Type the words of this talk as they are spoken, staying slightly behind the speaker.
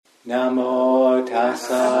Namo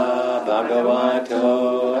tassa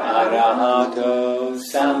bhagavato arahato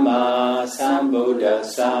samma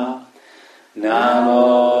sambuddhassa.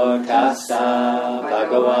 Namo tassa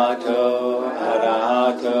bhagavato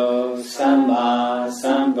arahato samma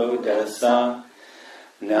sambuddhassa.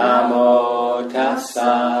 Namo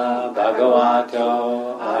tassa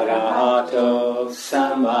bhagavato arahato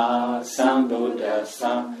samma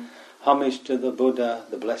sambuddhassa. Homage to the Buddha,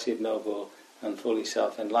 the Blessed Noble and fully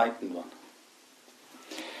self-enlightened one.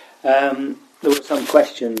 There were some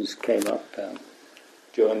questions came up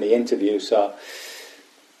during the interview, so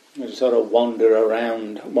I sort of wander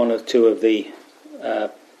around one or two of the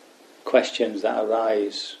questions that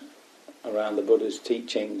arise around the Buddha's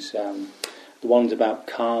teachings. The ones about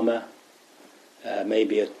karma,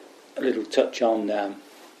 maybe a little touch on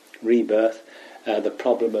rebirth, the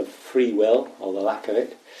problem of free will, or the lack of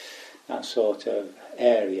it, that sort of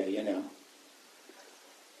area, you know.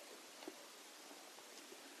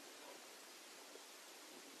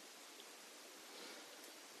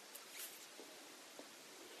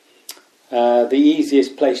 The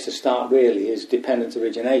easiest place to start really is dependent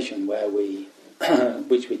origination, where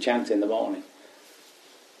which we chant in the morning.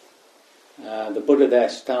 The Buddha there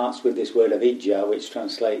starts with this word avidya, which they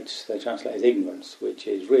translate as ignorance, which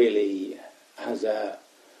is really has a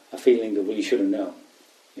feeling of, well, you should have known,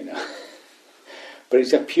 you know. But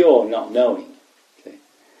it's a pure not knowing. See?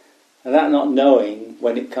 And that not knowing,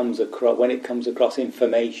 when it comes across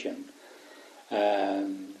information,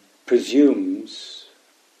 presumes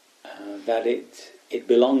that it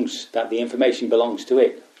belongs, that the information belongs to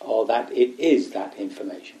it, or that it is that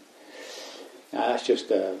information. Now that's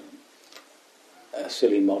just a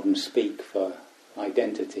silly modern speak for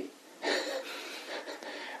identity.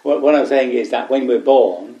 What I'm saying is that when we're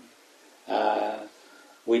born,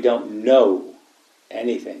 we don't know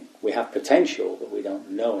anything. We have potential, but we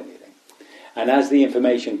don't know anything. And as the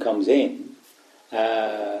information comes in,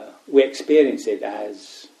 we experience it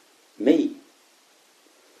as me.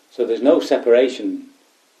 So there's no separation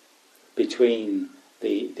between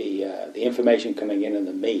the information coming in and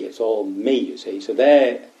the me. It's all me, you see. So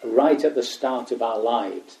there, right at the start of our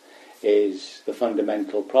lives, is the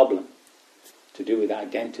fundamental problem to do with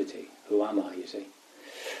identity. Who am I, you see?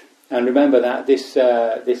 And remember that this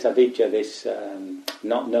avidya, this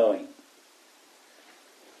not knowing,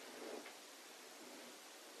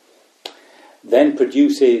 then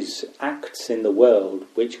produces acts in the world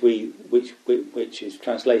which is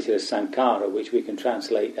translated as sankhara, which we can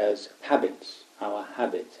translate as habits, our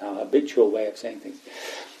habitual way of saying things.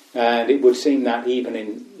 And it would seem that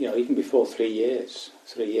even before 3 years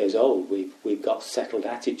old, we've got settled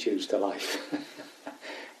attitudes to life.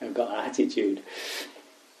 We've got an attitude.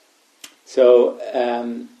 So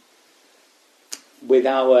with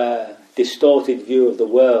our distorted view of the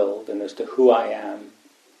world and as to who I am,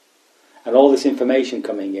 and all this information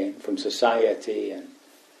coming in from society and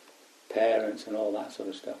parents and all that sort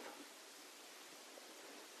of stuff,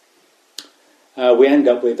 we end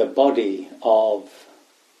up with a body of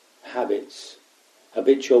habits,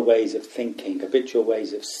 habitual ways of thinking, habitual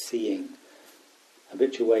ways of seeing,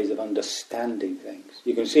 habitual ways of understanding things.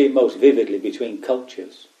 You can see it most vividly between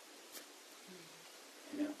cultures,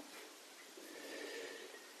 you know.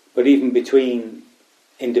 But even between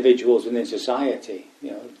individuals within society,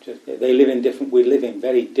 you know, we live in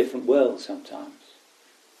very different worlds sometimes.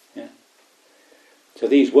 Yeah. So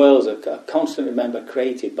these worlds are constantly, remember,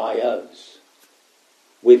 created by us,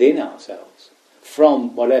 within ourselves,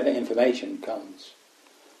 from whatever information comes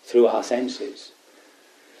through our senses.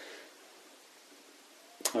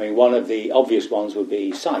 I mean, one of the obvious ones would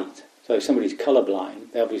be sight. So if somebody's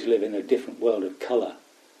colourblind, they obviously live in a different world of colour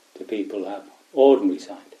to people who have ordinary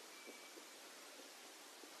sight.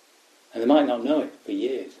 And they might not know it for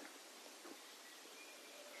years.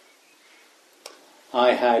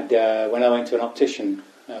 I had, when I went to an optician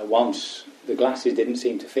once, the glasses didn't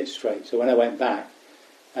seem to fit straight. So when I went back,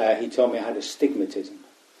 he told me I had astigmatism,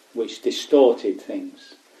 which distorted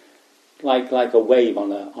things, like a wave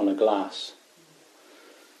on a glass.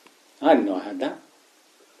 I didn't know I had that.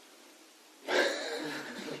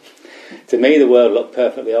 To me, the world looked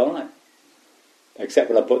perfectly all right, except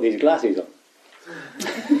when I put these glasses on.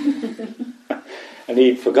 And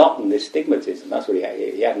he'd forgotten this stigmatism. That's what he had.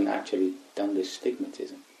 He hadn't actually done this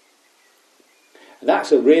stigmatism. And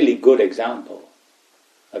that's a really good example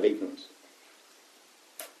of ignorance.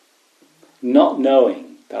 Not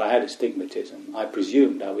knowing that I had astigmatism, I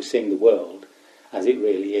presumed I was seeing the world as it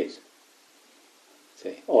really is.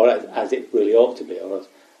 See? Or as it really ought to be. Or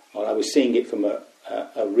I was seeing it from a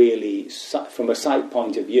sight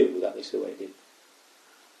point of view, that is the way it is.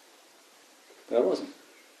 But I wasn't.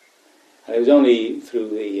 And it was only through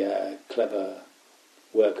the clever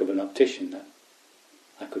work of an optician that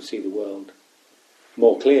I could see the world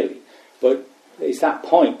more clearly. But it's that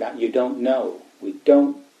point that you don't know.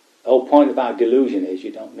 The whole point of our delusion is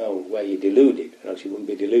you don't know where you're deluded, or else you wouldn't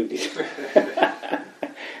be deluded.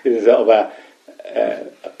 It's sort of a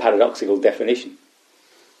paradoxical definition.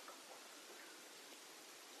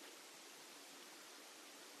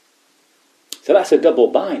 So that's a double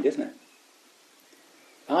bind, isn't it?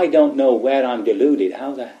 I don't know where I'm deluded.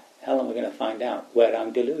 How the hell am I going to find out where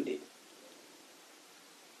I'm deluded?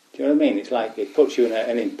 Do you know what I mean? It's like it puts you in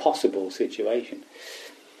an impossible situation.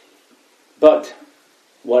 But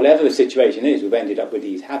whatever the situation is, we've ended up with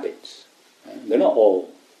these habits. They're not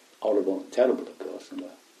all horrible and terrible, of course.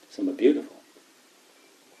 Some are beautiful.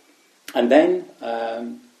 And then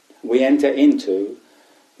we enter into,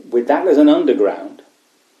 with that as an underground,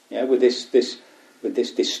 with this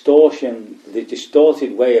distortion, the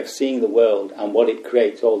distorted way of seeing the world and what it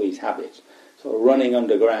creates, all these habits, sort of running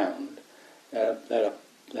underground. There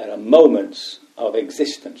are moments of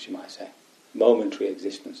existence, you might say, momentary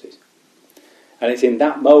existences. And it's in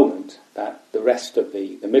that moment that the rest of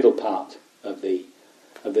the middle part of the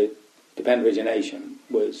dependent origination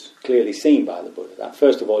was clearly seen by the Buddha. That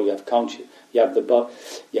first of all, you have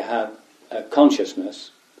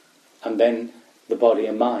consciousness, and then the body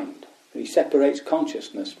and mind. He separates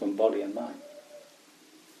consciousness from body and mind.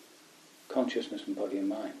 Consciousness from body and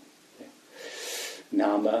mind. Yeah.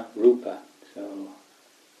 Nama, rupa. So,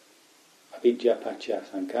 avidya, pacha,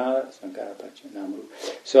 sankara, sankara, pacha, nama, rupa.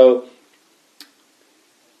 So,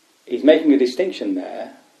 he's making a distinction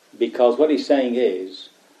there, because what he's saying is,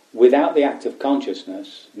 without the act of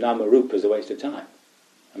consciousness, nama, rupa is a waste of time.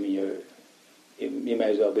 I mean, you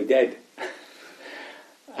may as well be dead.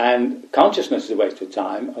 And consciousness is a waste of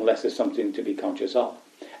time unless there's something to be conscious of.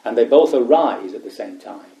 And they both arise at the same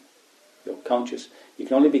time. You're conscious. You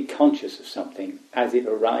can only be conscious of something as it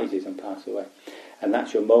arises and passes away. And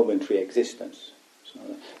that's your momentary existence. So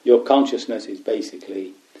your consciousness is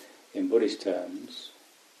basically, in Buddhist terms,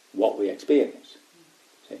 what we experience.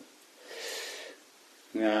 See?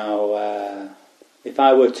 Now, if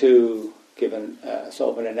I were to give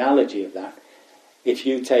sort of an analogy of that, if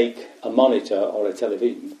you take a monitor or a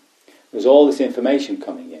television, there's all this information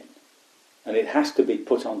coming in, and it has to be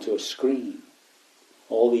put onto a screen.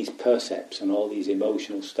 All these percepts and all these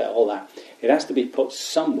emotional stuff, all that, it has to be put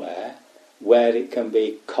somewhere where it can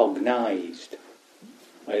be cognized,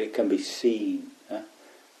 where it can be seen.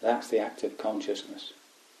 That's the act of consciousness.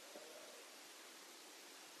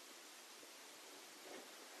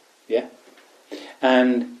 Yeah?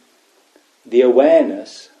 And the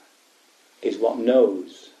awareness is what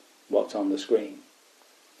knows what's on the screen.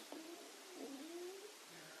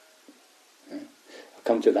 Okay. I'll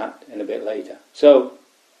come to that in a bit later. So,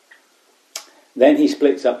 then he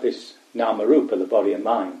splits up this nama-rupa, the body and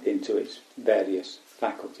mind, into its various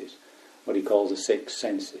faculties, what he calls the six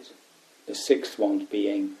senses. The sixth one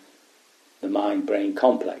being the mind-brain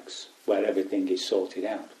complex, where everything is sorted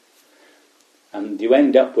out. And you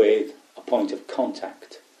end up with a point of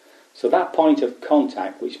contact. So that point of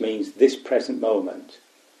contact, which means this present moment,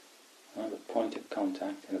 the point of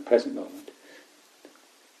contact in the present moment,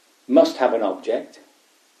 must have an object.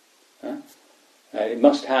 It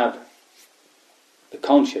must have the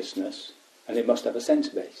consciousness, and it must have a sense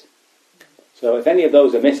base. So if any of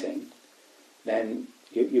those are missing, then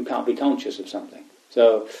you can't be conscious of something.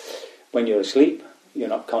 So when you're asleep, you're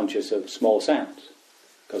not conscious of small sounds,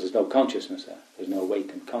 because there's no consciousness there. There's no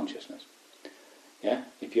awakened consciousness. Yeah,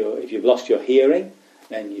 if you've lost your hearing,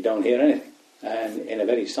 then you don't hear anything. And in a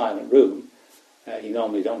very silent room, you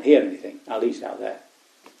normally don't hear anything, at least out there.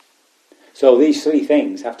 So these three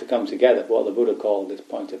things have to come together for what the Buddha called this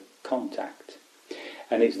point of contact.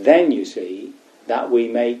 And it's then, you see, that we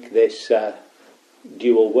make this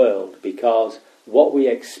dual world, because what we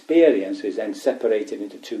experience is then separated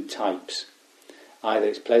into two types. Either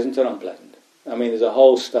it's pleasant or unpleasant. I mean, there's a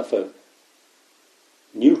whole stuff of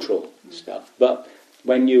neutral stuff, but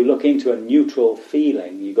when you look into a neutral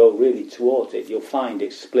feeling, you go really towards it, you'll find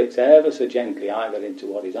it splits ever so gently either into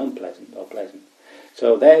what is unpleasant or pleasant.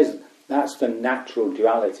 So that's the natural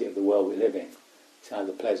duality of the world we live in. It's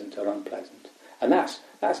either pleasant or unpleasant. And that's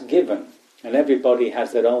given. And everybody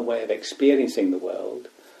has their own way of experiencing the world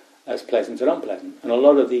as pleasant or unpleasant. And a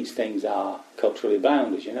lot of these things are culturally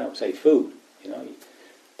bound, as you know. Say food. You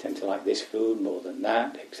tend to like this food more than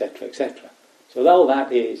that, etc., etc. So all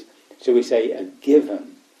that is, shall we say, a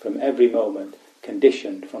given from every moment,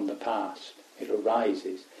 conditioned from the past. It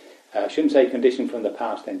arises. I shouldn't say conditioned from the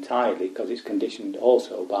past entirely, because it's conditioned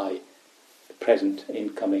also by the present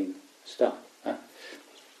incoming stuff.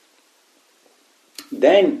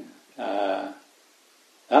 Then,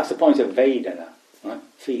 that's the point of Vedana, right?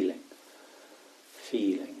 Feeling.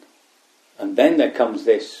 And then there comes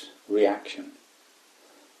this reaction,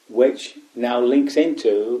 which now links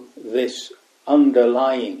into this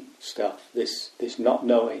underlying stuff, this not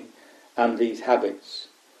knowing, and these habits,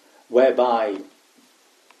 whereby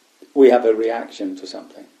we have a reaction to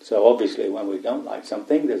something. So obviously when we don't like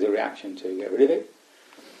something, there's a reaction to get rid of it.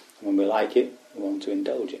 When we like it, we want to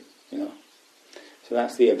indulge it, So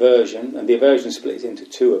that's the aversion, and the aversion splits into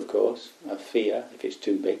two, of course, a fear, if it's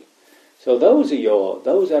too big. So those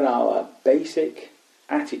are our basic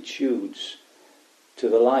attitudes to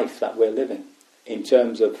the life that we're living, in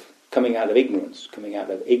terms of coming out of ignorance,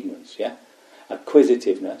 yeah?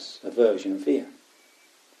 Acquisitiveness, aversion and fear.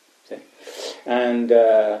 See? And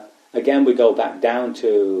again we go back down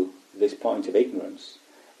to this point of ignorance,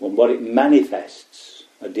 when what it manifests,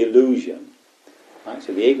 a delusion, right?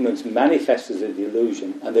 So the ignorance manifests as a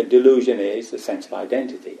delusion, and the delusion is the sense of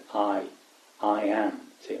identity. I am.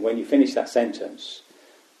 See, when you finish that sentence,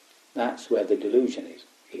 that's where the delusion is.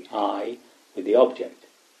 The I with the object.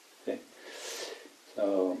 See?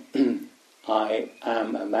 So, I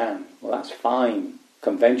am a man. Well, that's fine,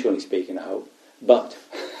 conventionally speaking, I hope. But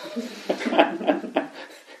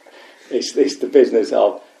it's the business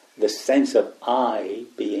of the sense of I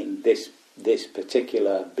being this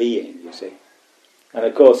particular being, you see. And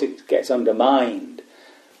of course it gets undermined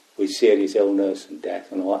with serious illness and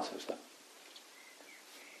death and all that sort of stuff.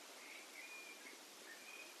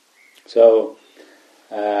 So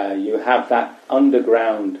you have that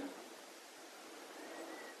underground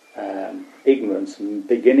ignorance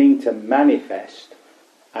beginning to manifest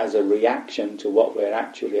as a reaction to what we're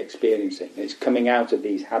actually experiencing. And it's coming out of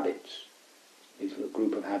these habits, these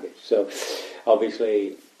group of habits. So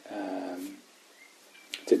obviously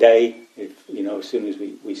today, if as soon as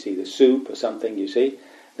we see the soup or something, you see,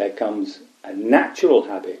 there comes a natural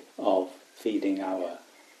habit of feeding our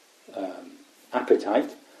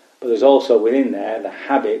appetite, but there's also within there the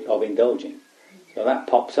habit of indulging. So that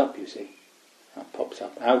pops up, you see. That pops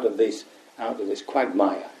up out of this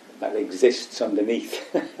quagmire that exists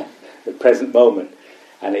underneath the present moment,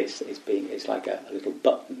 and it's like a little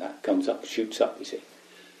button that comes up, shoots up, you see,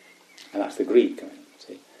 and that's the greed coming.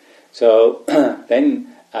 See, so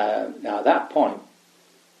then now at that point,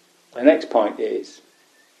 the next point is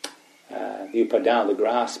the upadana, the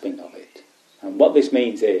grasping of it, and what this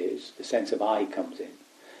means is the sense of I comes in,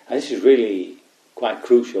 and this is really quite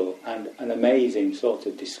crucial and an amazing sort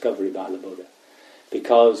of discovery by the Buddha.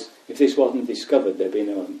 Because if this wasn't discovered, there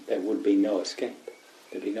would be no escape.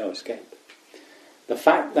 There'd be no escape. The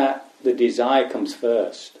fact that the desire comes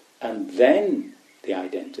first and then the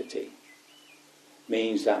identity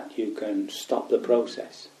means that you can stop the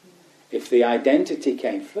process. If the identity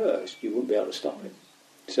came first, you wouldn't be able to stop it.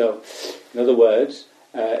 So, in other words,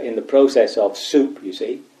 in the process of soup, you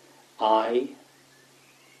see, I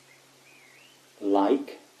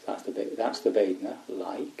like, that's the Vedana,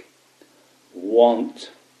 like,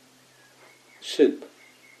 want soup.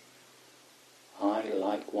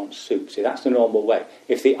 I want soup. See, that's the normal way.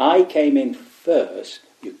 If the I came in first,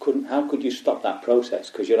 how could you stop that process?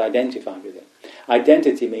 Because you're identified with it.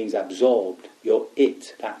 Identity means absorbed. You're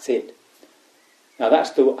it. That's it. Now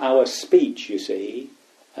that's our speech, you see,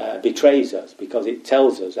 betrays us because it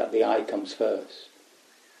tells us that the I comes first.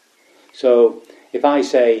 So if I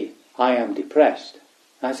say, I am depressed,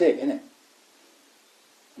 that's it, isn't it?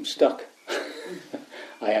 I'm stuck.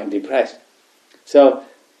 I am depressed. So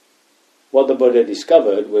what the Buddha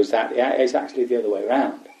discovered was that it's actually the other way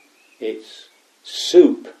around. It's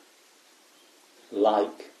soup,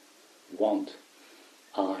 like, want,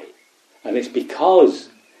 I. And it's because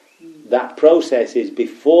that process is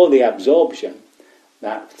before the absorption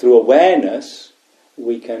that through awareness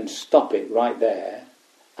we can stop it right there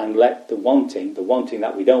and let the wanting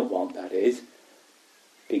that we don't want, that is,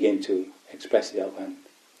 begin to express itself and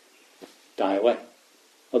die away.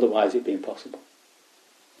 Otherwise it'd be impossible.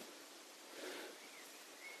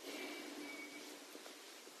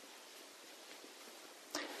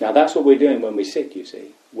 Now that's what we're doing when we sit, you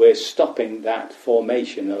see. We're stopping that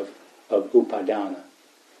formation of upadana,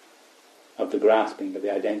 of the grasping of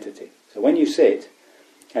the identity. So when you sit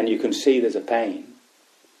and you can see there's a pain,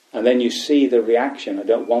 and then you see the reaction, I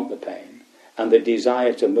don't want the pain, and the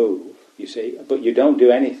desire to move, you see, but you don't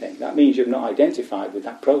do anything, that means you've not identified with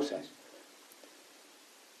that process.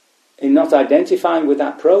 In not identifying with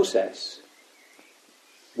that process,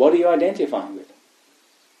 what are you identifying with?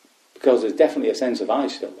 Because there's definitely a sense of I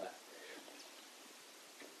still there.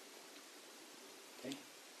 Okay?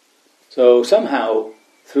 So somehow,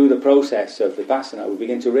 through the process of Vipassana, we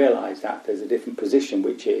begin to realise that there's a different position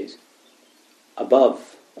which is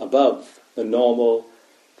above the normal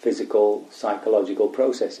physical, psychological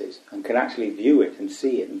processes, and can actually view it and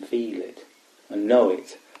see it and feel it and know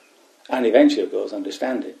it, and eventually, of course,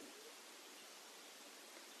 understand it.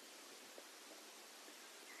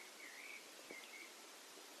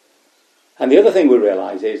 And the other thing we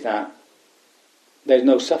realise is that there's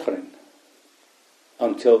no suffering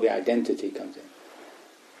until the identity comes in.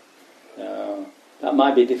 That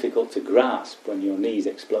might be difficult to grasp when your knee's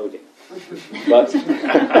exploding. But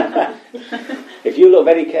if you look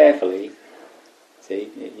very carefully,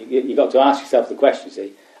 see, you've got to ask yourself the question,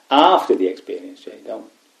 see, after the experience, see, don't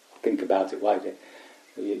think about it, why is it?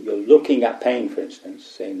 You're looking at pain, for instance,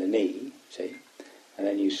 say in the knee, see, and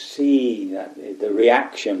then you see that the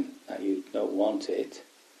reaction that you don't want it,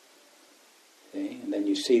 see, and then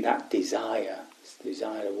you see that desire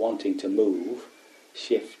of wanting to move,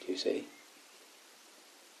 shift, you see.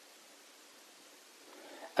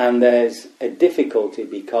 And there's a difficulty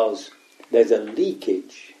because there's a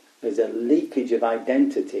leakage of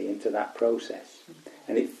identity into that process,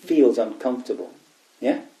 and it feels uncomfortable,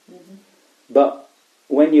 yeah? Mm-hmm. But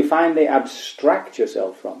when you finally abstract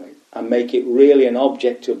yourself from it and make it really an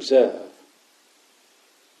object to observe,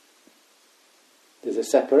 there's a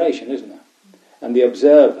separation, isn't there? And the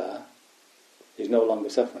observer is no longer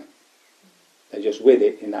suffering. They're just with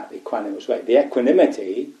it in that equanimous way. The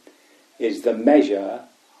equanimity is the measure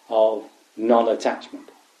of non-attachment.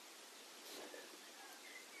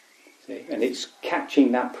 See? And it's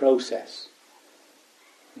catching that process,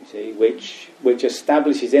 you see, which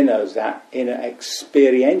establishes in us that inner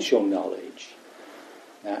experiential knowledge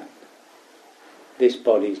that this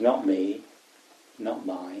body's not me, not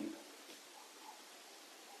mine.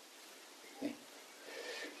 See?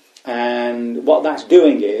 And what that's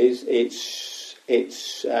doing is it's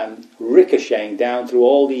ricocheting down through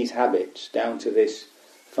all these habits, down to this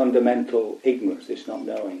fundamental ignorance, this not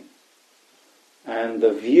knowing. And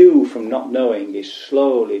the view from not knowing is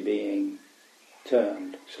slowly being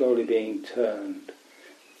turned.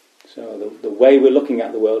 So the way we're looking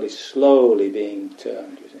at the world is slowly being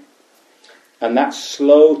turned, you see. And that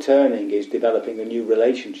slow turning is developing a new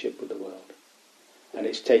relationship with the world. And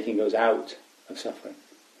it's taking us out of suffering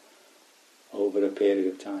over a period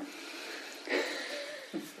of time.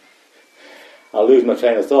 I'll lose my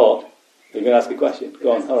train of thought. You're going to ask a question.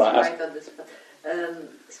 Go on. All right. Ask. Right on the spot.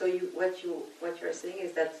 So what you're saying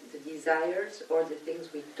is that the desires or the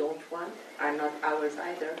things we don't want are not ours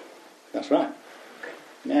either. That's right. Okay.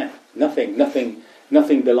 Yeah.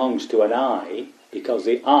 Nothing belongs to an I, because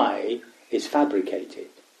the I is fabricated.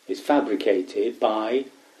 It's fabricated by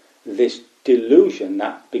this delusion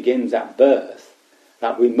that begins at birth,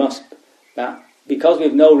 that because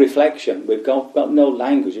we've no reflection, we've got no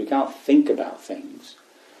language, we can't think about things.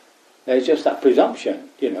 There's just that presumption,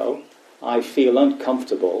 you know. I feel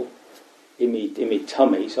uncomfortable in me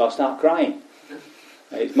tummy, so I start crying.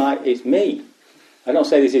 It's me. I don't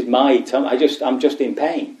say this is my tummy. I'm just in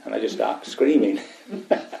pain, and I just start screaming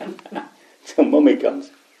till Mummy comes.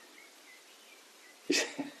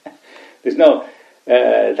 There's no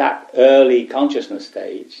that early consciousness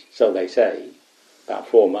stage, so they say, about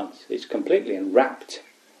 4 months. It's completely enwrapped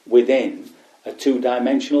within a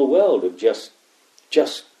two-dimensional world of just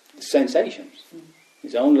sensations.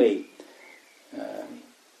 It's only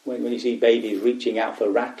when you see babies reaching out for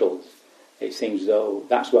rattles, it seems as though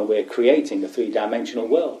that's when we're creating a three-dimensional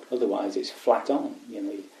world. Otherwise, it's flat on. You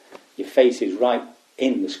know, your face is right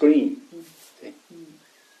in the screen. See?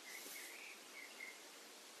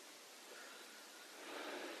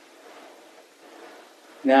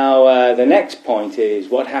 Now, the next point is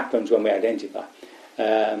what happens when we identify.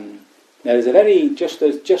 Now, there's a very just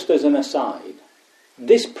as an aside.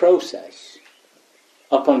 This process,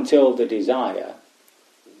 up until the desire,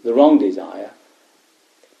 the wrong desire,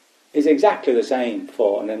 is exactly the same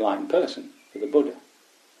for an enlightened person, for the Buddha.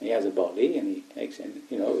 He has a body, and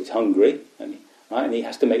he's hungry, and he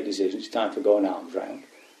has to make decisions. It's time for going arms round.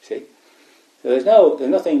 See, so there's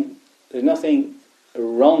nothing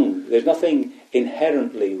wrong. There's nothing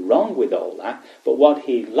inherently wrong with all that. But what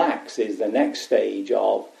he lacks is the next stage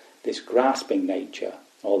of this grasping nature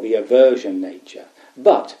or the aversion nature.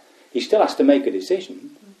 But he still has to make a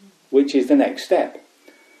decision, which is the next step.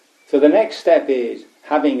 So the next step is,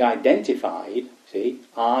 having identified, see,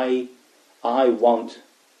 I want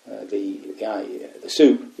the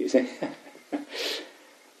soup, you see.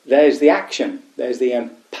 There's the action, there's the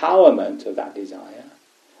empowerment of that desire,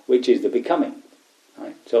 which is the becoming.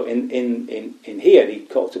 Right? So in here he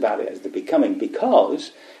talks about it as the becoming,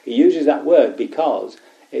 because he uses that word because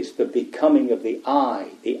It's the becoming of the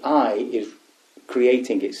I. The I is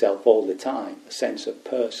creating itself all the time, a sense of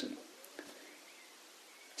person.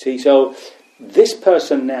 See, so this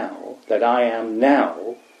person now, that I am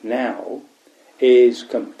now, is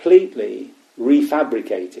completely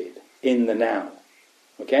refabricated in the now.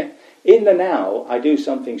 Okay? In the now, I do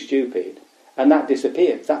something stupid, and that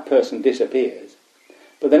disappears. That person disappears.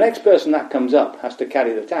 But the next person that comes up has to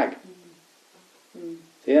carry the tag.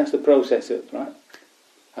 See, that's the process of, right?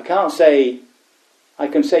 I can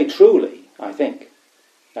say truly, I think,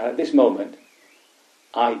 that at this moment,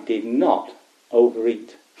 I did not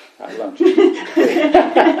overeat at lunch.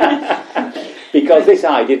 Because this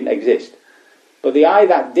I didn't exist. But the I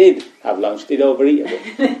that did have lunch did overeat a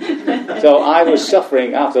bit. So I was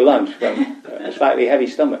suffering after lunch from a slightly heavy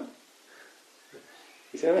stomach.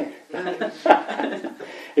 You see what I mean?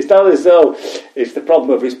 It's not as though it's the problem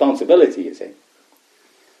of responsibility, you see.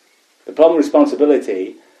 The problem of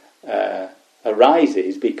responsibility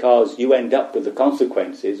arises because you end up with the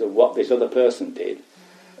consequences of what this other person did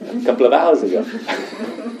a couple of hours ago.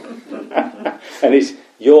 And it's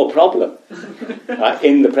your problem.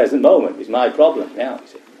 In the present moment. It's my problem now, you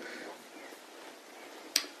see.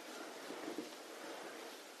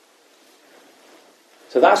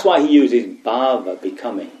 So that's why he uses bhava,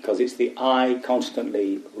 becoming, because it's the I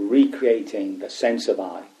constantly recreating the sense of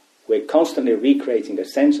I. We're constantly recreating a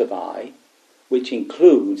sense of I, which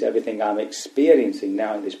includes everything I'm experiencing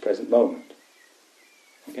now in this present moment.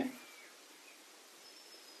 Okay?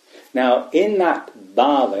 Now, in that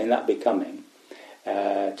bhava, in that becoming,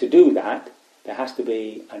 to do that, there has to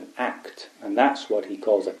be an act, and that's what he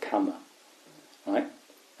calls a kamma, right?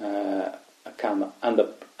 A kamma,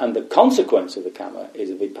 and the consequence of the kamma is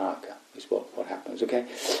a vipaka. Is what happens. Okay,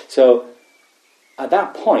 so at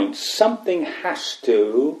that point, something has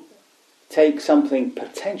to take something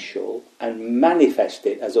potential and manifest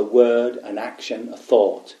it as a word, an action, a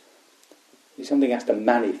thought. Something has to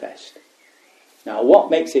manifest. Now, what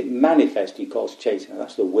makes it manifest he calls chaitanya.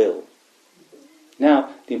 That's the will. Now,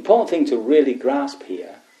 the important thing to really grasp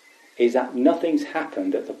here is that nothing's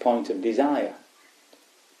happened at the point of desire.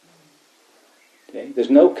 Okay? There's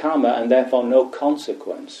no karma and therefore no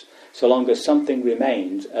consequence so long as something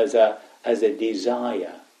remains as a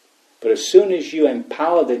desire. But as soon as you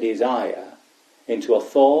empower the desire into a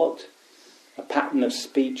thought, a pattern of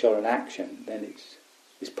speech or an action, then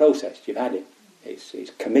it's processed, you've had it.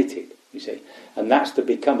 It's committed, you see. And that's the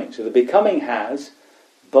becoming. So the becoming has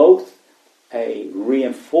both a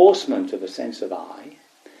reinforcement of a sense of I,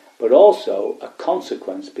 but also a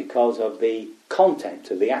consequence because of the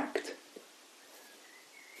content of the act.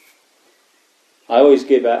 I always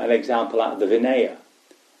give an example out of the Vinaya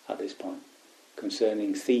at this point,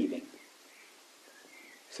 concerning thieving.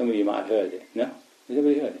 Some of you might have heard it. No? Has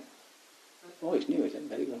everybody heard it? Oh, it's new, isn't it?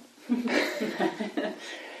 Very good.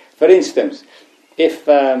 For instance, if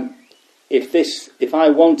I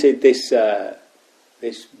wanted this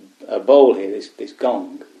bowl here, this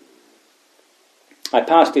gong, I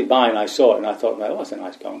passed it by and I saw it and I thought, well, that's a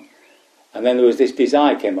nice gong. And then there was this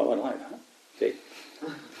desire came up, I like that. See?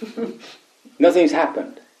 Nothing's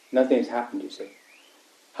happened. Nothing's happened, you see.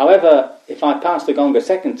 However, if I pass the gong a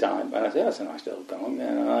second time, and I say, that's a nice little gong,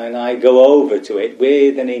 and I go over to it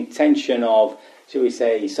with an intention of, shall we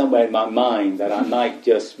say, somewhere in my mind that I might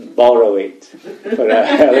just borrow it for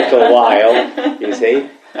a little while, you see,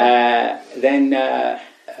 then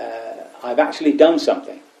I've actually done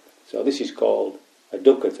something. So this is called a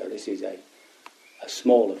dukkata. This is a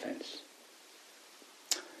small offence.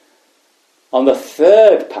 On the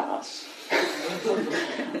third pass,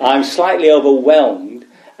 I'm slightly overwhelmed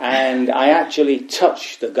and I actually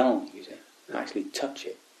touch the gong, you see. I actually touch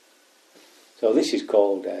it. So this is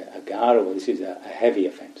called a garawa. This is a heavy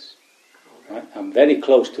offence. Right? I'm very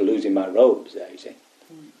close to losing my robes there, you see.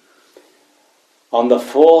 On the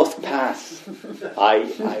fourth pass,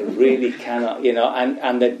 I really cannot,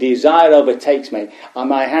 and the desire overtakes me, and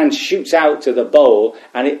my hand shoots out to the bowl,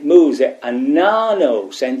 and it moves it a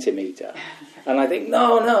nanocentimetre. And I think,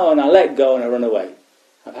 no, and I let go and I run away.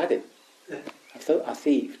 I've had it. I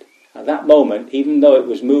thieved. At that moment, even though it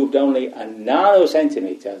was moved only a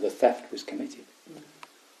nanocentimetre, the theft was committed.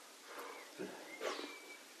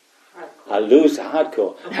 I lose the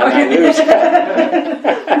hardcore, and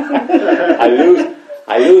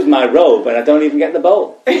I lose my robe, and I don't even get the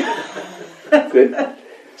bowl. Good.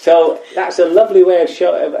 So that's a lovely way of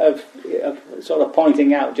sort of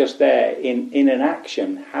pointing out just there in an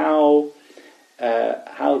action how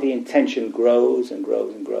the intention grows and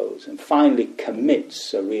grows and grows, and finally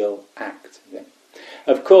commits a real act. Okay?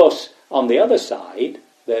 Of course, on the other side,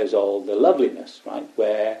 there's all the loveliness, right,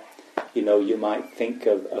 where you might think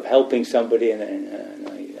of helping somebody, and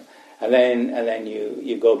then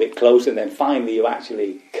you go a bit closer, and then finally you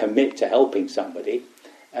actually commit to helping somebody.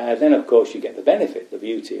 Then of course you get the benefit, the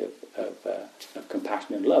beauty of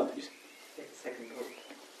compassion and love. You see. Second row.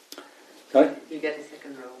 Sorry? You get a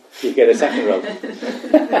second row. You get a second row.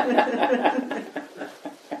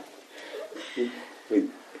 With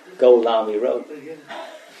Gold Army Road.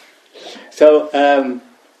 So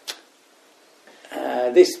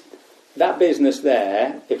that business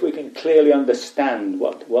there, if we can clearly understand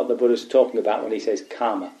what the Buddha's talking about when he says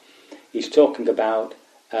karma, he's talking about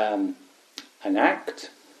an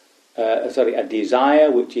act, a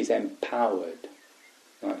desire which is empowered.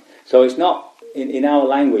 Right? So it's not in our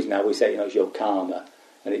language now we say it's your karma,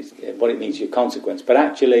 and it's what it means your consequence. But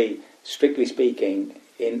actually, strictly speaking,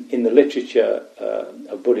 in the literature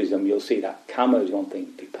of Buddhism, you'll see that karma is one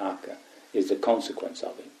thing, vipaka is the consequence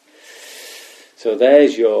of it. So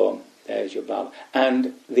there's your bhava.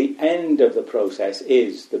 And the end of the process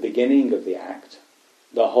is the beginning of the act,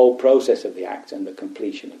 the whole process of the act, and the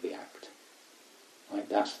completion of the act. Right?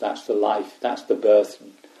 That's the life, that's the birth,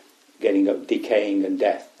 getting up, decaying and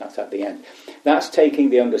death. That's at the end. That's taking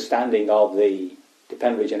the understanding of the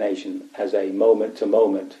dependent origination as a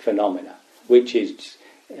moment-to-moment phenomena, which is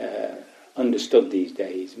understood these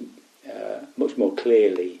days much more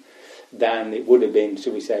clearly than it would have been,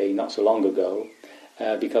 should we say, not so long ago,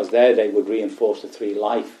 because there they would reinforce the three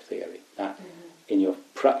life theory. That in your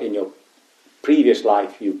previous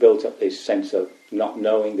life you built up this sense of not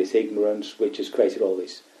knowing, this ignorance, which has created all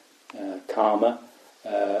this karma,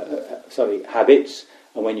 habits,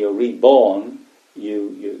 and when you're reborn,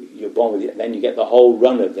 you're born with it. Then you get the whole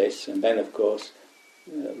run of this, and then of course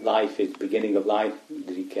life is the beginning of life,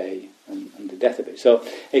 the decay, and the death of it. So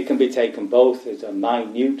it can be taken both as a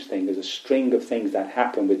minute thing, as a string of things that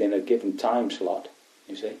happen within a given time slot,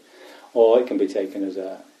 you see, or it can be taken as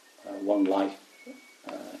a one life,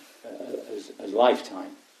 as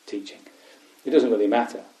lifetime teaching. It doesn't really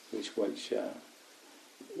matter which way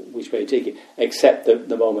you take it, except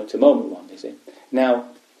the moment-to-moment one, you see. Now,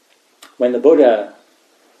 when the Buddha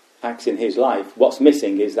acts in his life, what's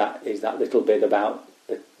missing is that little bit about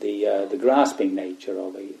the grasping nature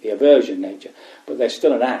or the aversion nature, but there's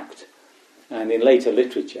still an act. And in later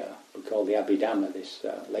literature, we call the Bodhidhamma, this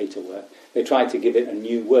later work, they try to give it a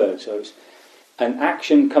new word. So it's an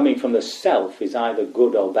action coming from the self is either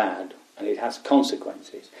good or bad, and it has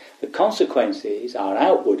consequences. The consequences are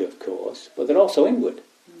outward, of course, but they're also inward.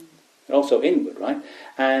 They're also inward, right?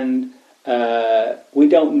 And we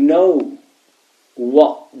don't know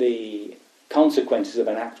what the consequences of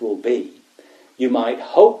an act will be. You might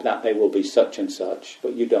hope that they will be such and such,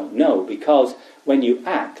 but you don't know, because when you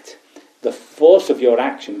act, the force of your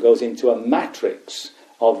action goes into a matrix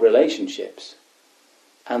of relationships.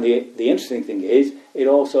 And the interesting thing is, it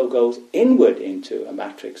also goes inward into a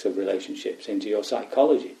matrix of relationships, into your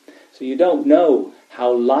psychology. So you don't know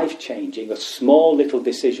how life-changing a small little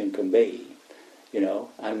decision can be,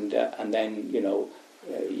 and then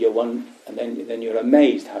you're one, and then you're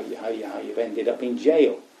amazed how you've ended up in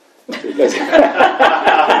jail. Because but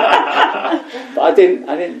I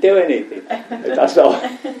didn't do anything. That's all.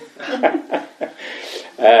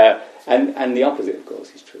 And the opposite, of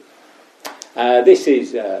course, is true. This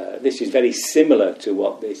is very similar to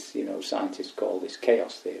what this scientists call this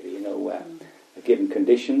chaos theory. Where a given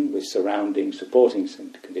condition with surrounding supporting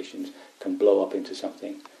conditions can blow up into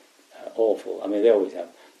something awful. I mean, they always have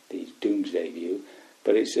the doomsday view,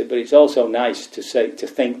 but it's also nice to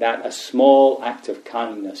think that a small act of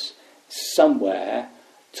kindness somewhere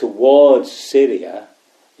towards Syria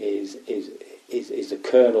is a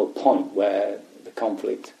kernel point where the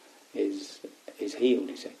conflict is healed.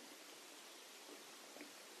 You see.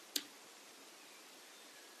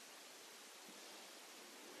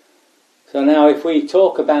 So now, if we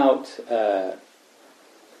talk about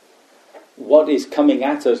what is coming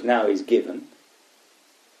at us now is given.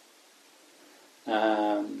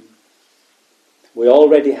 We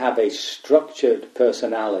already have a structured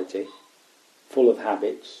personality full of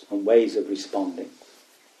habits and ways of responding.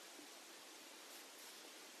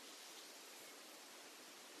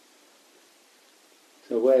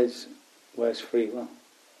 So where's free will?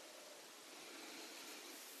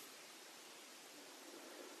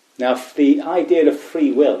 Now, the idea of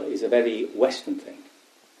free will is a very Western thing.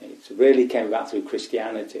 It really came about through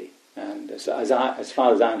Christianity, and as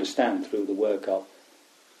far as I understand, through the work of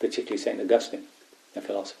particularly St. Augustine, a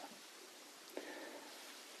philosopher.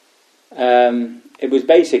 It was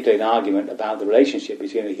basically an argument about the relationship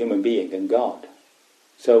between a human being and God.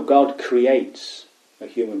 So God creates a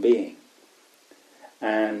human being,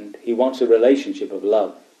 and he wants a relationship of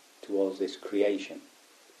love towards this creation.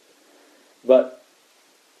 But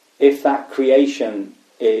if that creation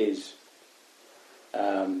is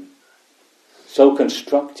so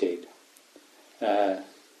constructed to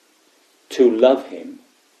love him,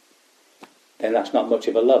 then that's not much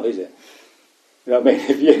of a love, is it? You know what I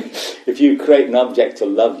mean? If you create an object to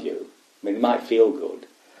love you, I mean, it might feel good,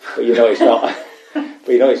 but you know it's not. But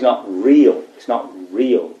you know it's not real. It's not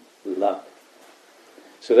real love.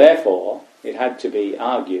 So therefore, it had to be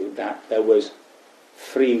argued that there was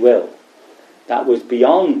free will that was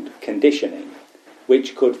beyond conditioning,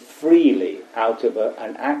 which could freely, out of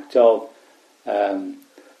an act of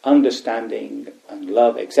understanding and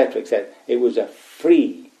love, etc., etc. It was a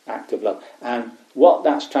free act of love. And what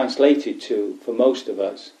that's translated to for most of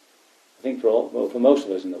us, I think for most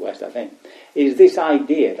of us in the West, I think, is this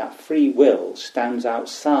idea that free will stands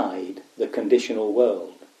outside the conditional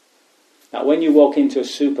world. Now, when you walk into a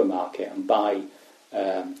supermarket and buy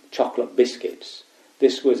chocolate biscuits,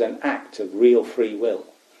 this was an act of real free will.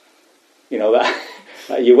 You know,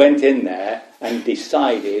 that you went in there and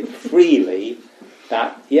decided freely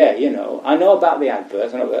that, yeah, you know, I know about the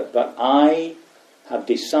adverts, but I have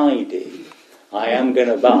decided I am going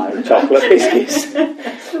to buy chocolate biscuits.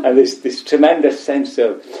 And this tremendous sense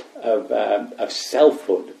of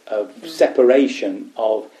selfhood, of separation,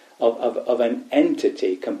 of an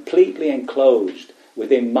entity completely enclosed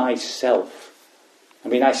within myself. I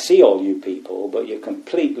mean, I see all you people, but you're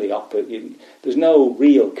completely opposite. There's no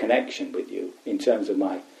real connection with you in terms of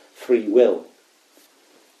my free will.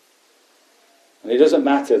 And it doesn't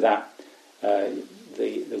matter that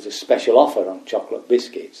there's a special offer on chocolate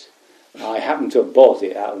biscuits. I happen to have bought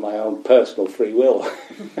it out of my own personal free will.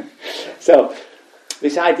 So,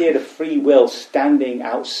 this idea of free will standing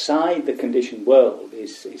outside the conditioned world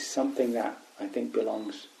is something that I think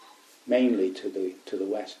belongs mainly to the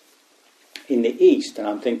West. In the East, and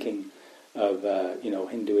I'm thinking of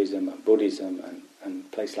Hinduism and Buddhism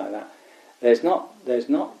and places like that, there's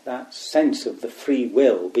not that sense of the free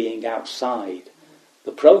will being outside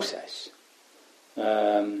the process.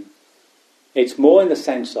 It's more in the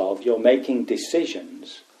sense of you're making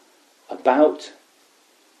decisions about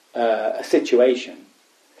a situation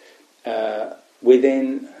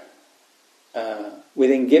within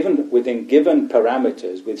given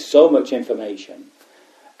parameters, with so much information,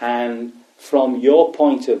 and from your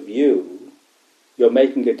point of view, you're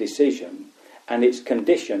making a decision, and it's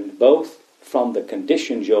conditioned both from the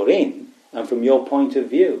conditions you're in and from your point of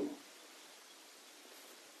view.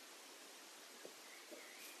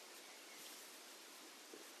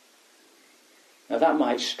 Now that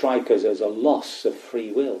might strike us as a loss of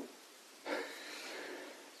free will.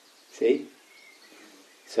 See?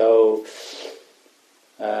 So,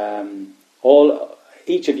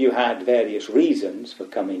 each of you had various reasons for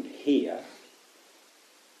coming here.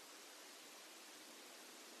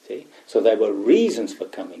 See? So there were reasons for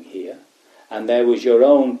coming here, and there was your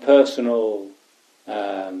own personal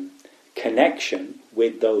connection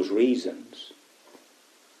with those reasons,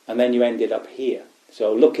 and then you ended up here.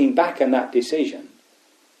 So looking back on that decision,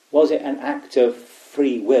 was it an act of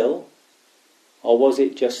free will, or was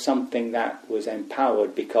it just something that was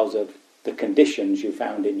empowered because of the conditions you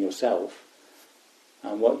found in yourself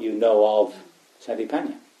and what you know of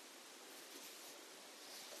Satipanya?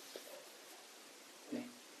 Okay.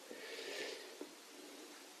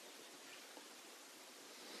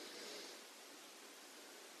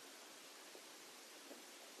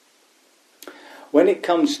 When it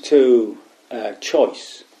comes to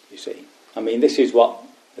choice, you see, I mean, this is what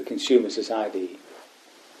the consumer society,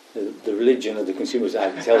 the religion of the consumer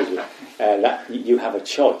society tells you, that you have a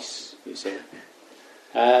choice, you see.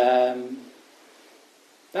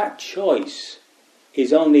 That choice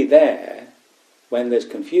is only there when there's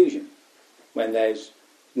confusion, when there's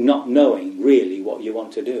not knowing really what you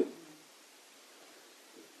want to do.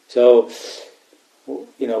 So,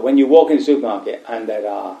 you know, when you walk in the supermarket and there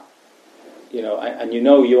are, you know, and you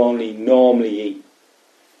know you only normally eat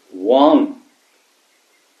one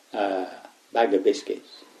bag of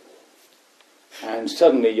biscuits, and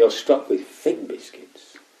suddenly you're struck with fig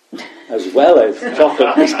biscuits as well as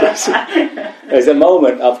chocolate biscuits. There's a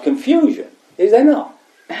moment of confusion, is there not?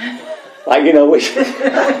 Like, you know, which one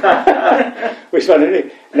it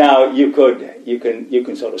is? Now you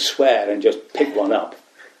can sort of swear and just pick one up,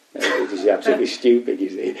 which is absolutely stupid, you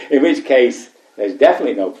see. In which case, there's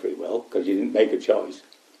definitely no free will because you didn't make a choice.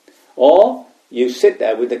 Or you sit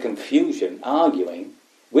there with the confusion, arguing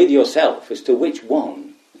with yourself as to which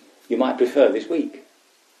one you might prefer this week.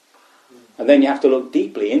 And then you have to look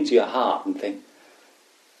deeply into your heart and think,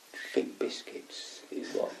 fig biscuits is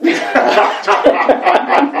what...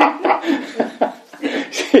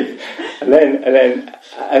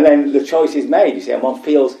 and then the choice is made. You see, and one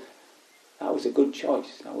feels that was a good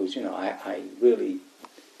choice. That was, I really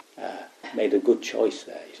made a good choice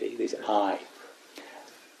there. You see, this I.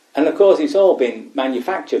 And of course, it's all been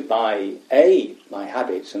manufactured by my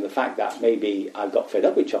habits and the fact that maybe I've got fed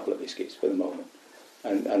up with chocolate biscuits for the moment,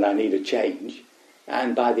 and I need a change,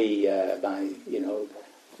 and by the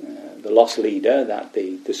loss leader that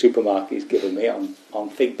the supermarket has given me on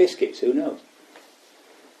fig biscuits. Who knows?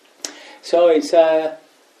 So it's a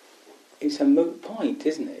moot point,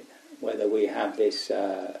 isn't it? Whether we have this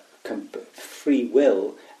free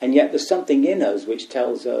will, and yet there's something in us which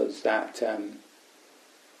tells us that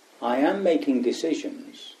I am making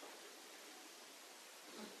decisions.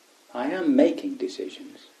 I am making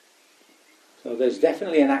decisions. So there's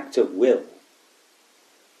definitely an act of will.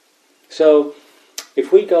 So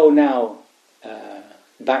if we go now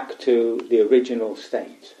back to the original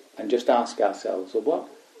state and just ask ourselves, well,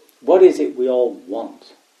 what is it we all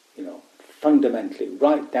want? Fundamentally,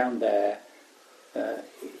 right down there,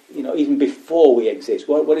 even before we exist,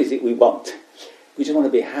 what is it we want? We just want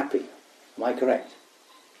to be happy. Am I correct?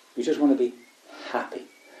 We just want to be happy.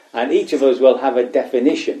 And each of us will have a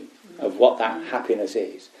definition of what that happiness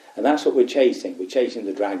is. And that's what we're chasing. We're chasing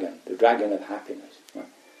the dragon of happiness. Right?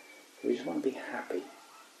 We just want to be happy.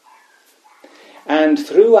 And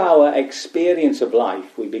through our experience of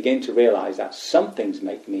life, we begin to realize that some things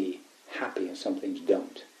make me happy and some things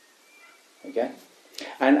don't. Okay?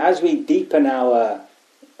 And as we deepen our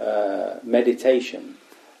meditation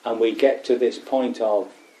and we get to this point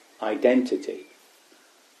of identity,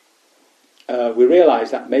 we realize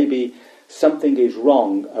that maybe something is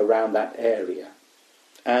wrong around that area.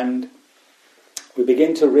 And we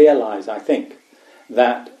begin to realize, I think,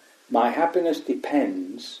 that my happiness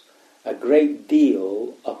depends a great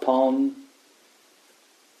deal upon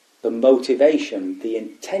the motivation, the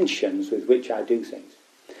intentions with which I do things.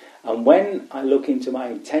 And when I look into my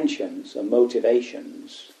intentions and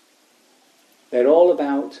motivations, they're all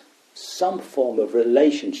about some form of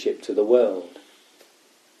relationship to the world.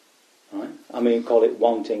 Right? I mean, call it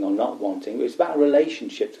wanting or not wanting, but it's about a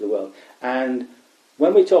relationship to the world. And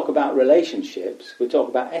when we talk about relationships, we talk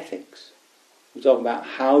about ethics. We talk about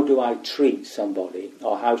how do I treat somebody,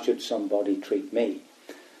 or how should somebody treat me.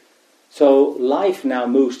 So life now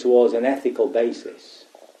moves towards an ethical basis.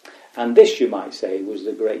 And this, you might say, was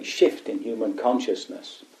the great shift in human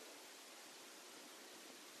consciousness.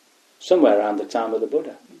 Somewhere around the time of the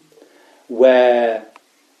Buddha. Where,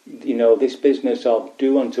 this business of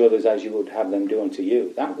do unto others as you would have them do unto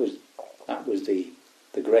you, that was the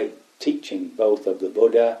great teaching, both of the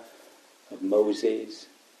Buddha, of Moses,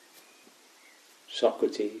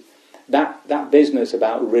 Socrates. That business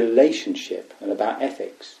about relationship and about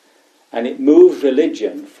ethics. And it moved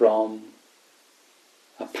religion from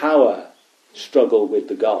a power struggle with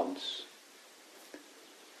the gods,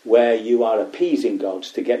 where you are appeasing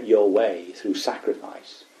gods to get your way through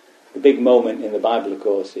sacrifice. The big moment in the Bible, of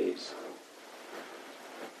course, is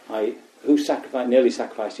who nearly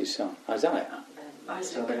sacrificed his son?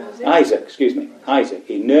 Isaac, excuse me. Isaac.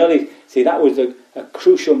 He nearly... See, that was a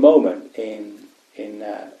crucial moment in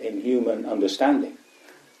human understanding.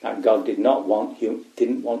 That God didn't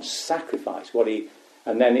want sacrifice.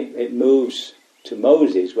 And then it moves to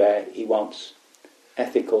Moses, where he wants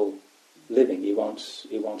ethical living. He wants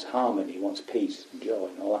harmony. He wants peace and joy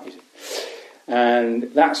and all that.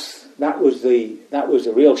 And that was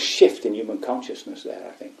a real shift in human consciousness there,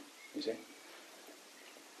 I think. You see.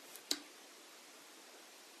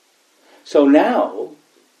 So now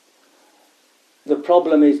the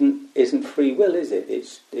problem isn't free will, is it?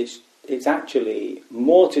 It's actually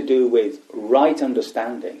more to do with right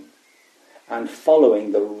understanding and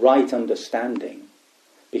following the right understanding,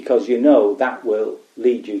 because that will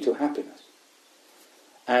lead you to happiness.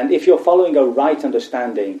 And if you're following a right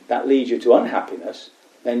understanding that leads you to unhappiness,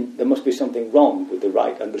 then there must be something wrong with the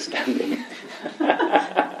right understanding.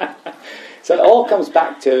 So it all comes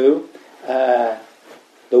back to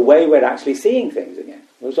the way we're actually seeing things again.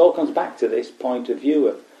 It all comes back to this point of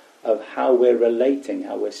view of how we're relating,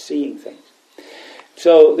 how we're seeing things.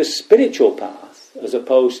 So the spiritual path, as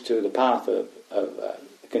opposed to the path of the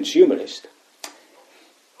consumerist,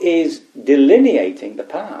 is delineating the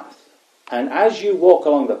path. And as you walk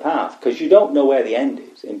along the path, because you don't know where the end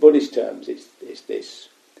is, in Buddhist terms it's this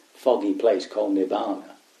foggy place called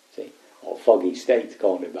Nibbana, see, or foggy state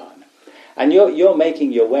called Nibbana. And you're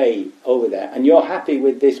making your way over there, and you're happy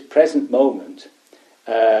with this present moment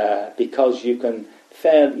because you can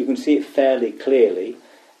see it fairly clearly.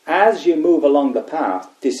 As you move along the path,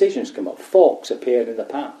 decisions come up, forks appear in the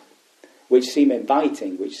path. which seem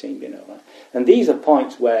inviting, which seem, right? And these are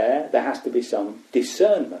points where there has to be some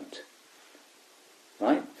discernment,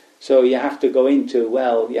 right? So you have to go into,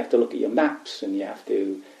 you have to look at your maps, and you have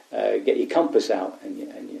to get your compass out, and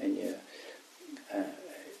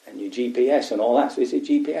your GPS and all that. So is it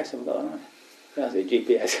GPS? I've got it right. That's it,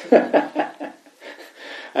 GPS.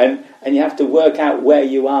 and you have to work out where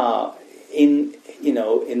you are in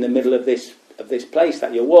the middle of this place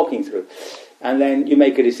that you're walking through, and then you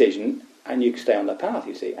make a decision, and you stay on the path.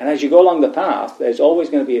 You see, and as you go along the path, there's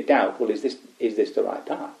always going to be a doubt. Well, is this the right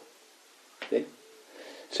path? See?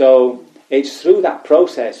 So it's through that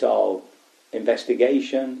process of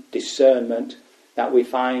investigation, discernment, that we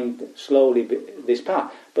find slowly this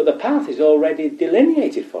path. But the path is already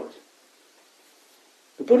delineated for us.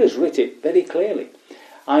 The Buddha's written it very clearly.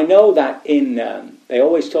 I know that they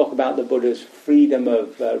always talk about the Buddha's freedom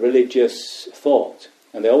of religious thought,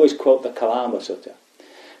 and they always quote the Kalama Sutta.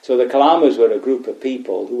 So the Kalamas were a group of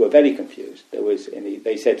people who were very confused.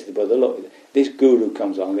 They said to the Buddha, look, this guru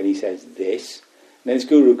comes along and he says this, and then this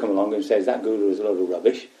guru comes along and says that guru is a load of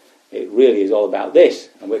rubbish. It really is all about this,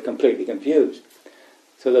 and we're completely confused.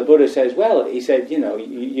 So the Buddha says, he said, you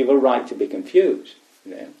have a right to be confused.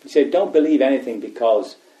 He said, don't believe anything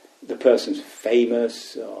because the person's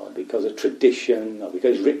famous, or because of tradition, or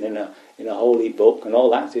because it's written in a holy book and all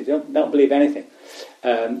that. So don't believe anything.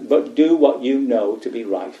 But do what you know to be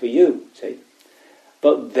right for you, see.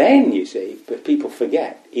 But then, you see, but people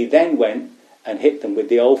forget, he then went and hit them with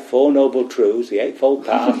the old Four Noble Truths, the Eightfold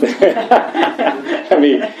Path. I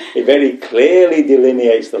mean, he very clearly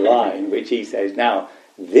delineates the line, which he says, now,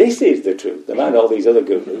 this is the truth, among all these other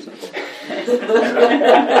gurus.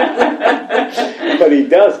 but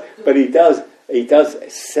he does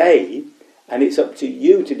say, and it's up to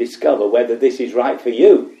you to discover whether this is right for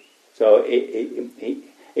you. So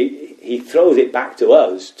he throws it back to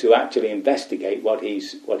us to actually investigate what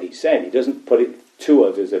he's said. He doesn't put it to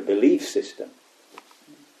us as a belief system.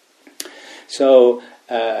 So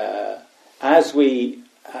as we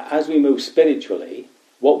move spiritually,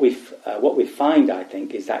 what we find, I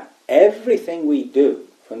think, is that everything we do,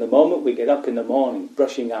 from the moment we get up in the morning,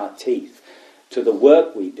 brushing our teeth, to the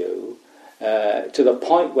work we do, to the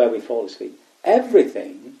point where we fall asleep,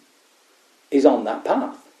 everything is on that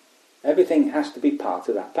path. Everything has to be part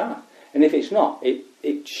of that path. And if it's not,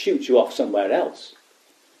 it shoots you off somewhere else.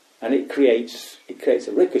 And it creates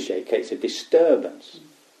a ricochet, it creates a disturbance.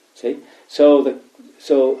 See? So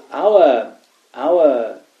our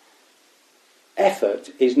effort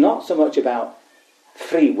is not so much about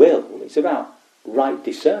free will, it's about right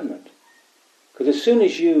discernment. Because as soon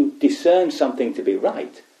as you discern something to be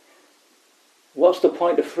right, what's the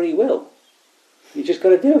point of free will? You just got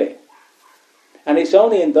to do it. And it's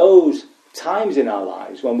only in those times in our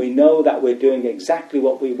lives when we know that we're doing exactly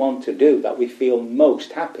what we want to do that we feel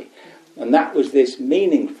most happy. And that was this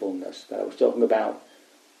meaningfulness that I was talking about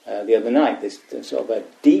the other night, this sort of a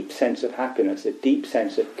deep sense of happiness, a deep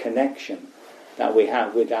sense of connection that we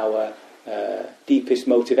have with our deepest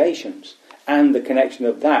motivations, and the connection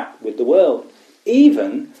of that with the world.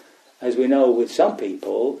 Even, as we know with some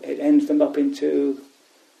people, it ends them up into,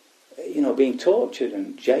 being tortured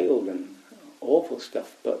and jailed and awful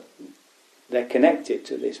stuff, but they're connected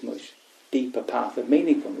to this much deeper path of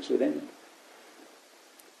meaningfulness within them.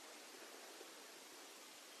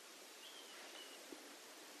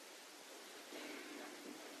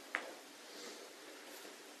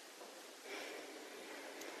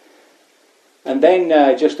 And then,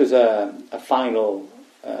 just as a final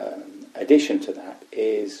addition to that,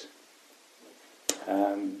 is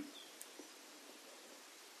the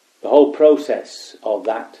whole process of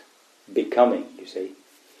that becoming. You see,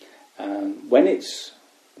 when it's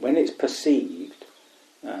perceived,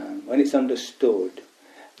 when it's understood,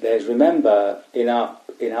 there's, remember, in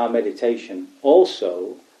our meditation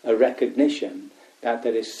also a recognition that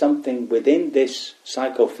there is something within this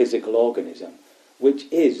psychophysical organism which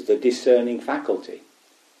is the discerning faculty,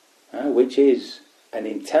 which is an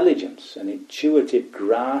intelligence, an intuitive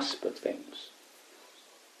grasp of things.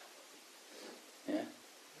 Yeah?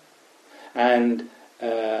 And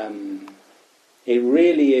it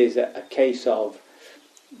really is a case of,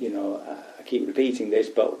 I keep repeating this,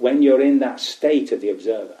 but when you're in that state of the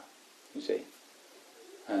observer, you see,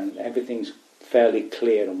 and everything's fairly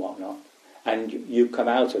clear and whatnot, and you come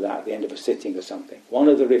out of that at the end of a sitting or something, one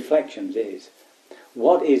of the reflections is,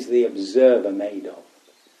 what is the observer made of?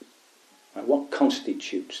 And what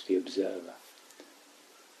constitutes the observer?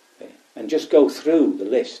 Okay. And just go through the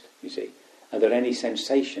list, you see. Are there any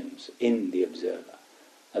sensations in the observer?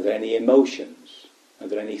 Are there any emotions? Are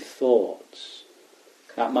there any thoughts?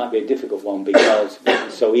 That might be a difficult one because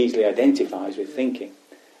it so easily identifies with thinking.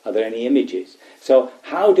 Are there any images? So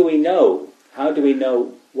how do we know? How do we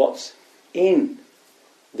know what's in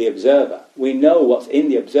the observer? We know what's in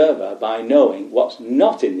the observer by knowing what's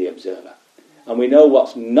not in the observer. And we know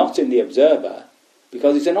what's not in the observer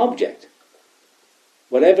because it's an object.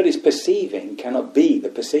 Whatever is perceiving cannot be the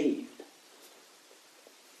perceived.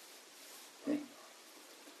 Okay?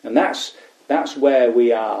 And that's where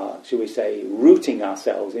we are, shall we say, rooting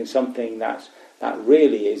ourselves in something that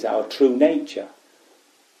really is our true nature.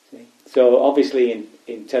 See? So obviously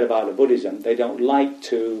in Theravada Buddhism, they don't like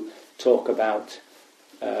to talk about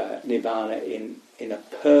Nirvana in a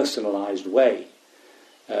personalized way.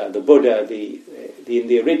 The Buddha, in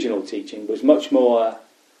the original teaching, was much more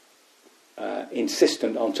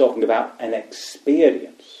insistent on talking about an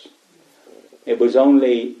experience. It was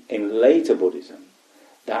only in later Buddhism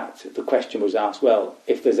that the question was asked, well,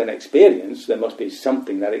 if there's an experience, there must be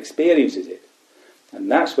something that experiences it. And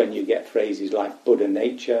that's when you get phrases like Buddha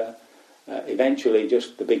nature, eventually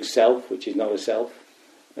just the big self, which is not a self.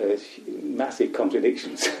 There's massive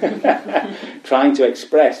contradictions. Trying to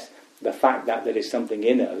express the fact that there is something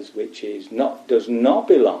in us which does not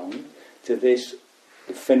belong to this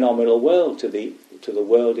phenomenal world, to the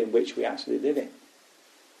world in which we actually live in.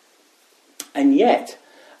 And yet,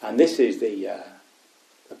 and this is the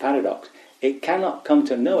paradox, it cannot come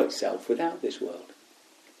to know itself without this world.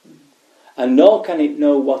 And nor can it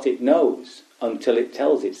know what it knows until it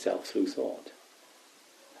tells itself through thought.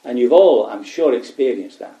 And you've all, I'm sure,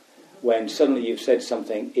 experienced that, when suddenly you've said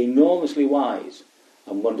something enormously wise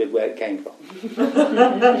and wondered where it came from.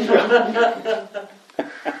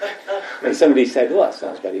 And somebody said, well, that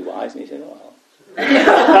sounds very wise, and he said, well,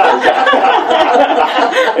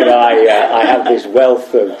 I have this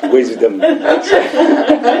wealth of wisdom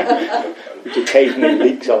which occasionally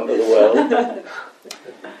leaks onto the world.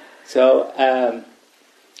 So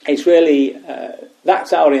it's really,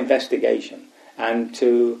 that's our investigation. And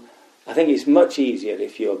I think it's much easier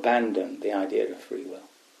if you abandon the idea of free will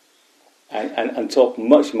and talk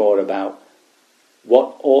much more about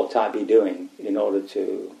what ought I be doing in order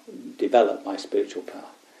to develop my spiritual path.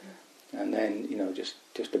 And then,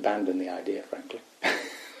 just abandon the idea, frankly.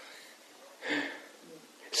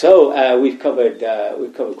 So we've covered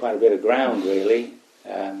quite a bit of ground, really.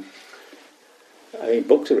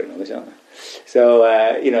 Books are written on this, aren't there? So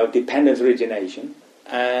dependence, origination,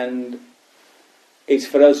 and it's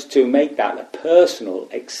for us to make that a personal,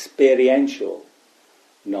 experiential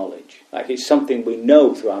knowledge. Like it's something we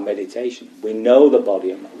know through our meditation. We know the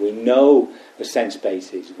body, we know the sense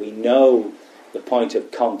bases, we know the point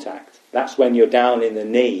of contact. That's when you're down in the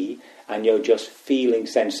knee and you're just feeling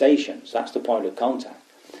sensations. That's the point of contact.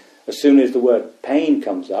 As soon as the word pain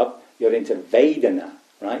comes up, you're into Vedana,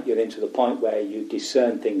 right? You're into the point where you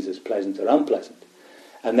discern things as pleasant or unpleasant.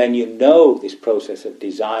 And then you know this process of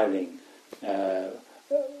desiring,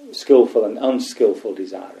 skillful and unskillful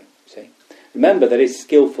desiring. See? Remember, there is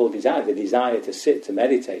skillful desire. The desire to sit, to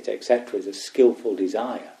meditate, etc. is a skillful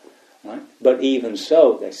desire. Right? But even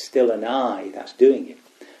so, there's still an I that's doing it.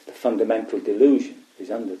 The fundamental delusion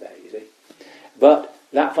is under there, you see. But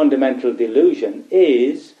that fundamental delusion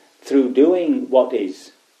is, through doing what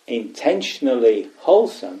is intentionally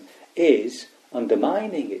wholesome, is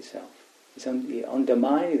undermining itself. It's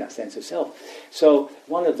undermining that sense of self. So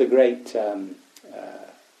one of the great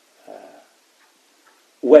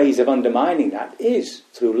ways of undermining that is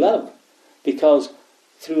through love. Because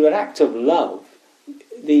through an act of love,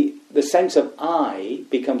 the sense of I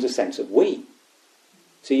becomes a sense of we.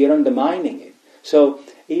 So you're undermining it. So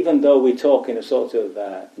even though we talk in a sort of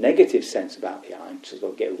negative sense about the I, so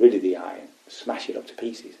we'll get rid of the I and smash it up to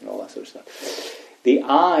pieces and all that sort of stuff, the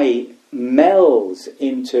I melds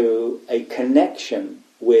into a connection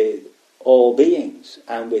with all beings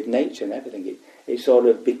and with nature and everything. It sort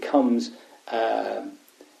of becomes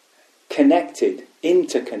connected,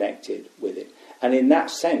 interconnected with it. And in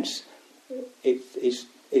that sense,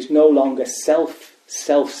 it's no longer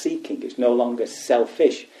self-seeking, it's no longer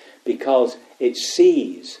selfish, because it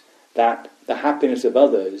sees that the happiness of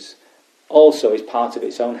others also is part of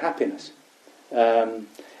its own happiness.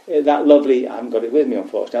 That lovely, I haven't got it with me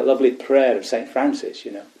unfortunately, that lovely prayer of St. Francis,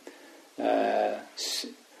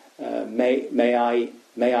 may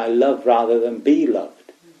I love rather than be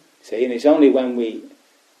loved. See, and it's only when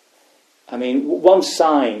one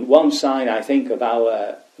sign I think of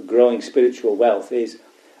our growing spiritual wealth is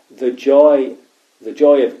the joy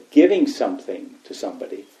of giving something to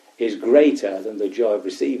somebody is greater than the joy of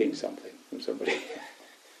receiving something from somebody.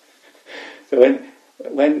 So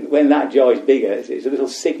when that joy is bigger, it's a little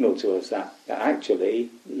signal to us that actually,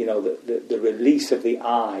 the release of the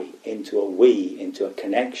I into a we, into a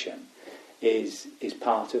connection, is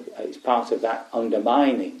part of that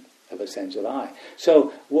undermining of a sense of I.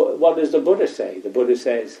 So what does the Buddha say? The Buddha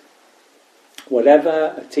says,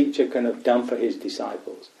 whatever a teacher can have done for his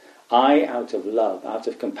disciples, I, out of love, out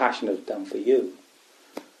of compassion, have done for you.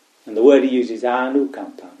 And the word he uses is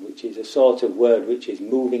anukampan, which is a sort of word which is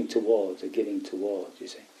moving towards, or giving towards, you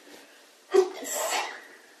see.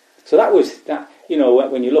 So that was,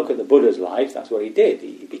 when you look at the Buddha's life, that's what he did.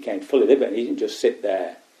 He became fully liberated. He didn't just sit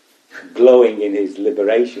there glowing in his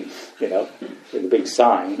liberation, with a big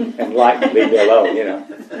sign, enlightened, leave me alone,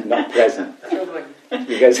 not present.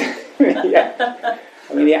 Because,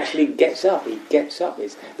 he actually gets up. He gets up.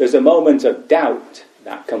 There's a moment of doubt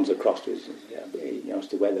that comes across to us, as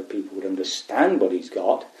to whether people would understand what he's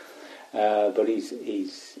got. But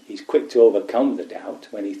he's quick to overcome the doubt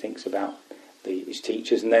when he thinks about his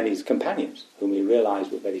teachers and then his companions, whom he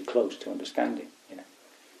realised were very close to understanding.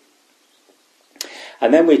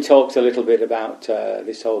 And then we talked a little bit about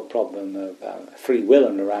this whole problem of free will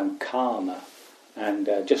and around karma, and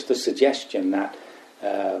just the suggestion that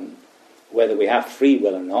whether we have free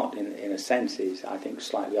will or not, in a sense, is, I think,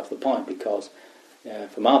 slightly off the point, because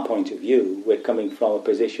from our point of view, we're coming from a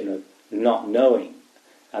position of not knowing,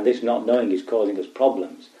 and this not knowing is causing us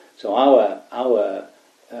problems. So our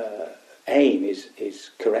aim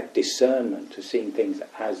is correct discernment, to seeing things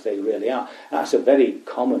as they really are. That's a very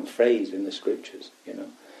common phrase in the scriptures,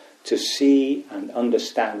 to see and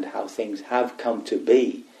understand how things have come to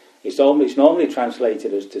be. It's normally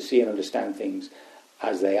translated as to see and understand things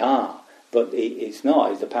as they are, but it's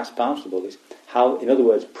not. It's the past participle. It's how, in other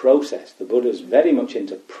words, process. The Buddha's very much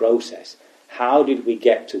into process. How did we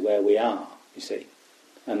get to where we are, you see?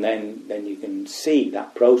 And then you can see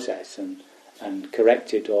that process and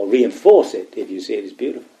correct it or reinforce it if you see it as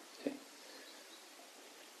beautiful. See?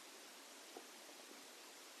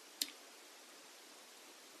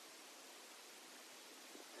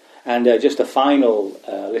 And just a final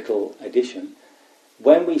little addition.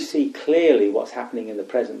 When we see clearly what's happening in the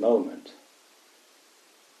present moment,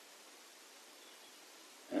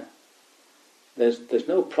 there's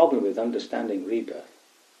no problem with understanding rebirth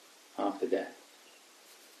after death.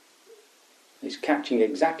 It's catching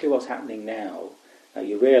exactly what's happening now, that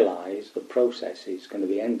you realise the process is going to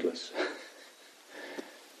be endless.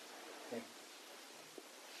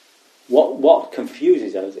 What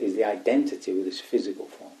confuses us is the identity with this physical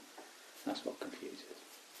form. That's what confuses.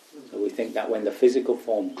 So we think that when the physical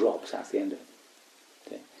form drops, that's the end of it.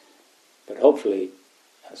 Okay? But hopefully,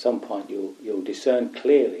 at some point, you'll discern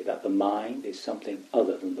clearly that the mind is something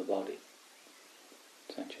other than the body,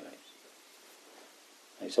 essentially.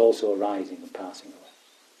 It's also arising and passing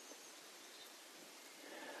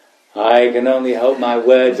away. I can only hope my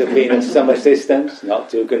words have been of some assistance,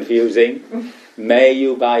 not too confusing. May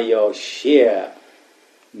you, by your sheer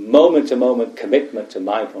moment-to-moment commitment to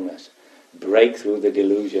mindfulness, break through the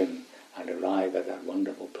delusion and arrive at that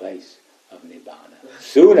wonderful place of Nibbana,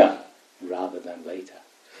 sooner rather than later.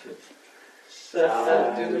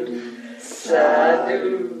 Sadhu,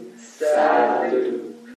 sadhu.